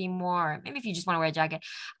matches maybe more. Or maybe if you just want to wear a jacket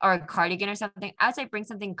or a cardigan or something, I would say bring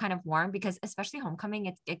something kind of warm because especially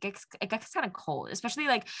homecoming, it gets kind of cold, especially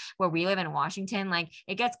like where we live in Washington, like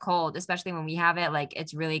it gets cold, especially when we have it, like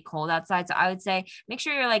it's really cold outside. So I would say make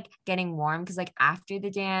sure you're like getting warm because like after the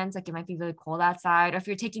dance, like it might be really cold outside. Or if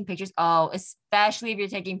you're taking pictures, oh, especially if you're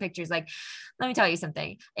taking pictures, like let me tell you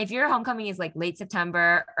something. If your homecoming is like late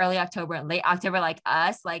September, early October, late October, like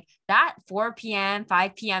us, like that 4 p.m.,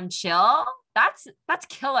 5 p.m. chill, that's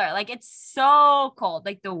killer. Like it's so cold,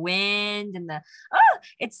 like the wind and the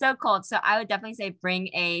it's so cold. So I would definitely say bring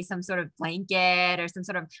some sort of blanket or some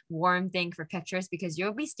sort of warm thing for pictures because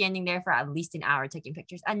you'll be standing there for at least an hour taking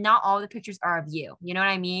pictures, and not all the pictures are of you. You know what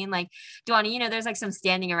I mean? Like Duani, there's like some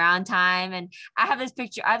standing around time, and I have this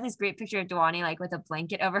great picture of Duani like with a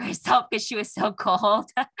blanket over herself because she was so cold.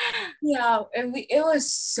 Yeah, and it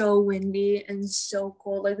was so windy and so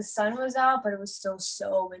cold. Like the sun was out, but it was still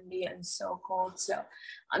so windy and so cold. So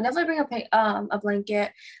I'll definitely bring a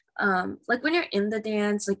blanket. Like when you're in the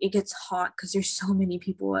dance, like it gets hot because there's so many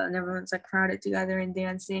people and everyone's like crowded together and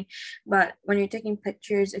dancing. But when you're taking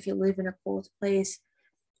pictures, if you live in a cold place,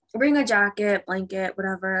 bring a jacket, blanket,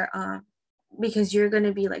 whatever. Because you're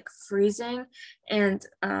gonna be like freezing, and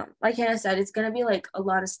like Hannah said, it's gonna be like a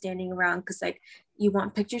lot of standing around because like you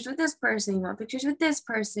want pictures with this person, you want pictures with this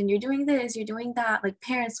person, you're doing this, you're doing that, like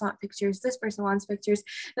parents want pictures, this person wants pictures.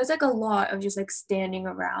 There's like a lot of just like standing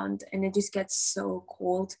around, and it just gets so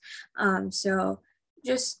cold. So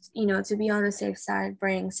just to be on the safe side,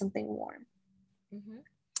 bring something warm. Mm-hmm.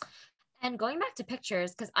 And going back to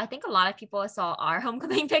pictures, because I think a lot of people saw our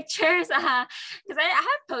homecoming pictures. Because I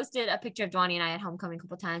have posted a picture of Duani and I at homecoming a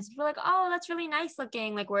couple of times. People are like, "Oh, that's really nice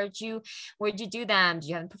looking. Like, where'd you do them? Do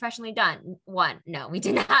you have them professionally done?" One, no, we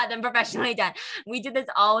did not have them professionally done. We did this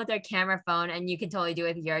all with our camera phone, and you can totally do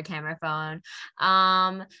it with your camera phone.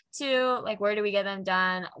 Two, like, where do we get them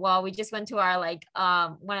done? Well, we just went to our like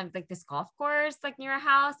one of like this golf course like near our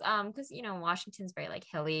house. Because Washington's very like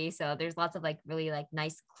hilly, so there's lots of like really like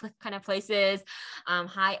nice cliff kind of places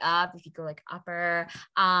high up if you go like upper.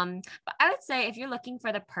 But I would say if you're looking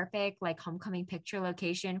for the perfect like homecoming picture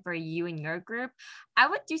location for you and your group, I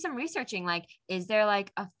would do some researching. Like, is there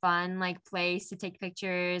like a fun like place to take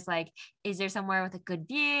pictures? Like, is there somewhere with a good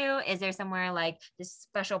view? Is there somewhere like this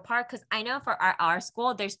special park? Because I know for our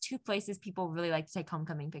school, there's two places people really like to take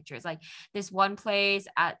homecoming pictures. Like this one place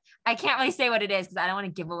I can't really say what it is because I don't want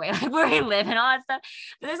to give away like where we live and all that stuff.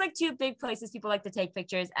 But there's like two big places people like to take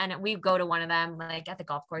pictures, and we go to one of them like at the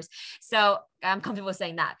golf course. So I'm comfortable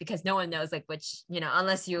saying that because no one knows like which,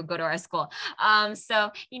 unless you go to our school.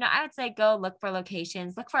 So I would say go look for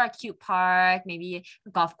locations, look for a cute park, maybe a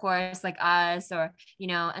golf course like us, or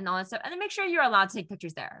and all that stuff. And then make sure you're allowed to take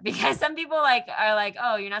pictures there because some people like are like,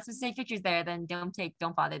 oh, you're not supposed to take pictures there, then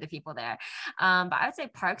don't bother the people there. But I would say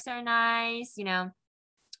parks are nice.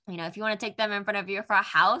 If you want to take them in front of you for a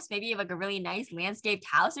house, maybe you have like a really nice landscaped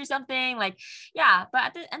house or something, like, yeah. But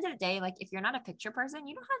at the end of the day, like if you're not a picture person,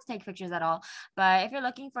 you don't have to take pictures at all. But if you're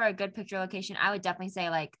looking for a good picture location, I would definitely say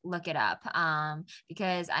like look it up,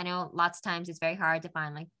 because I know lots of times it's very hard to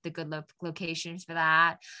find like the good locations for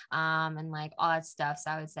that, and like all that stuff.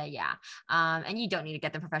 So I would say, yeah. And you don't need to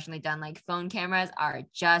get them professionally done. Like phone cameras are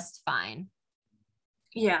just fine.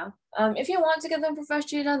 Yeah. If you want to get them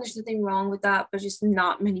professionally done, there's nothing wrong with that, but just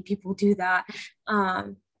not many people do that.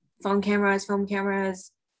 Phone cameras, film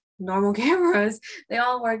cameras, normal cameras, they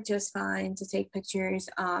all work just fine to take pictures.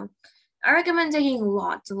 I recommend taking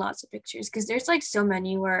lots and lots of pictures because there's like so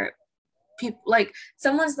many where people like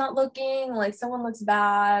someone's not looking, like someone looks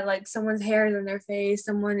bad, like someone's hair is in their face,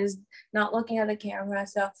 someone is not looking at the camera.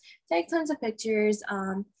 So take tons of pictures.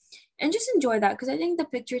 And just enjoy that because I think the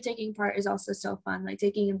picture taking part is also so fun, like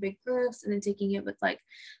taking in big groups and then taking it with like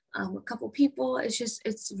a couple people.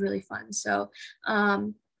 It's really fun. So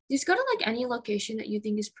just go to like any location that you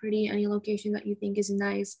think is pretty, any location that you think is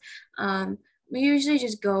nice. We usually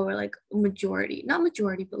just go where like not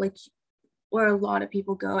majority, but like where a lot of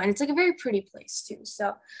people go, and it's like a very pretty place too.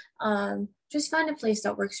 So just find a place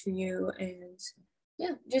that works for you, and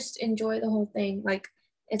yeah, just enjoy the whole thing. Like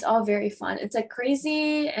it's all very fun. It's like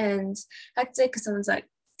crazy and hectic because someone's like,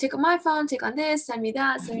 take on my phone, take on this, send me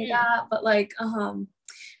that, send me that. But like,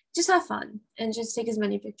 just have fun and just take as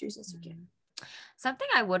many pictures as you can. Something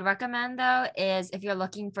I would recommend though is if you're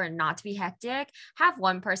looking for it not to be hectic, have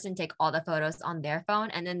one person take all the photos on their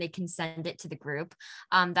phone and then they can send it to the group.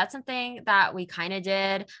 That's something that we kind of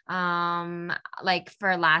did like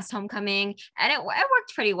for last homecoming, and it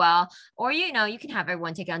worked pretty well. Or you can have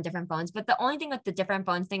everyone take it on different phones. But the only thing with the different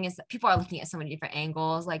phones thing is that people are looking at so many different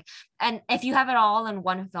angles. Like, and if you have it all in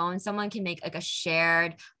one phone, someone can make like a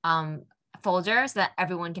shared folder so that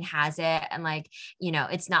everyone can has it, and like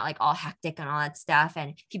it's not like all hectic and all that stuff,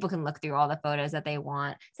 and people can look through all the photos that they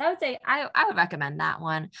want. So I would say I would recommend that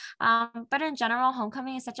one. But in general,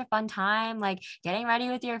 homecoming is such a fun time, like getting ready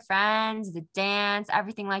with your friends, the dance,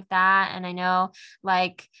 everything like that. And I know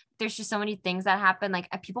like there's just so many things that happen. Like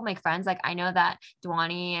people make friends. Like I know that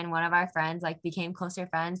Dwani and one of our friends like became closer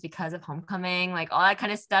friends because of homecoming. Like all that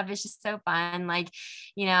kind of stuff is just so fun. Like,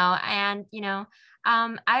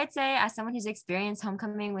 and I would say as someone who's experienced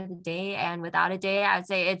homecoming with a date and without a date, I would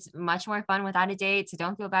say it's much more fun without a date. So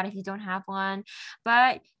don't feel bad if you don't have one.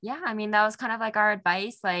 But yeah, I mean, that was kind of like our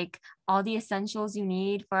advice, like all the essentials you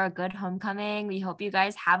need for a good homecoming. We hope you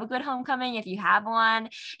guys have a good homecoming if you have one.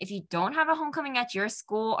 If you don't have a homecoming at your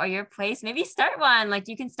school or your place, maybe start one. Like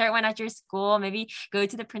you can start one at your school, maybe go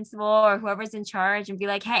to the principal or whoever's in charge and be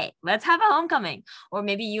like, hey, let's have a homecoming. Or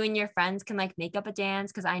maybe you and your friends can like make up a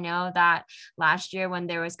dance. Cause I know that last year when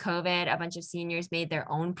there was COVID, a bunch of seniors made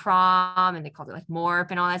their own prom and they called it like Morp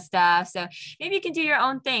and all that stuff. So maybe you can do your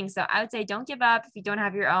own thing. So I would say don't give up. If you don't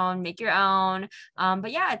have your own, make your own.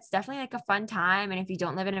 But yeah, it's definitely like a fun time. And if you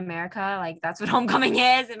don't live in America, like that's what homecoming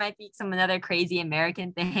is. It might be some another crazy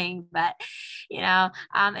American thing, but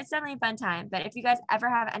it's definitely a fun time. But if you guys ever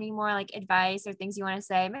have any more like advice or things you want to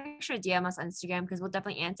say, make sure to DM us on Instagram because we'll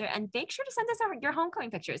definitely answer. And make sure to send us your homecoming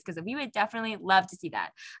pictures because we would definitely love to see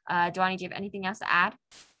that. Dwani, do you have anything else to add?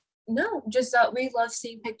 No, just we love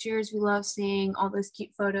seeing pictures. We love seeing all those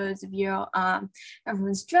cute photos of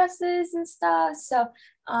everyone's dresses and stuff. So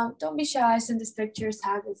don't be shy. Send us pictures,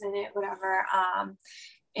 tag us in it, whatever.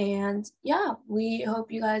 And yeah, we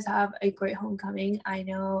hope you guys have a great homecoming. I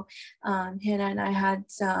know Hannah and I had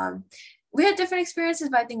we had different experiences,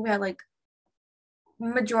 but I think we had like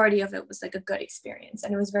majority of it was like a good experience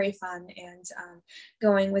and it was very fun, and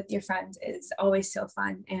going with your friends is always so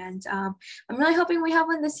fun, and I'm really hoping we have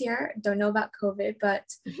one this year. Don't know about COVID,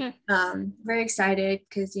 but very excited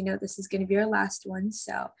because this is going to be our last one.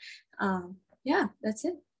 So yeah, that's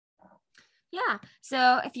it. Yeah.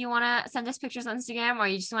 So if you want to send us pictures on Instagram, or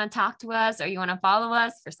you just want to talk to us, or you want to follow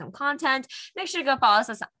us for some content, make sure to go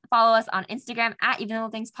follow us on Instagram at Even Little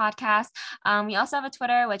Things Podcast. We also have a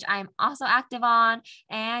Twitter, which I'm also active on.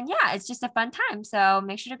 And yeah, it's just a fun time. So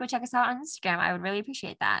make sure to go check us out on Instagram. I would really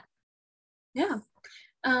appreciate that. Yeah.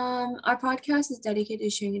 Our podcast is dedicated to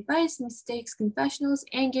sharing advice, mistakes, confessionals,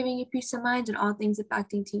 and giving you peace of mind on all things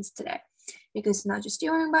impacting teens today. Because it's not just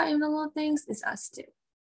you worrying about even the little things, it's us too.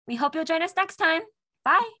 We hope you'll join us next time.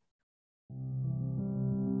 Bye.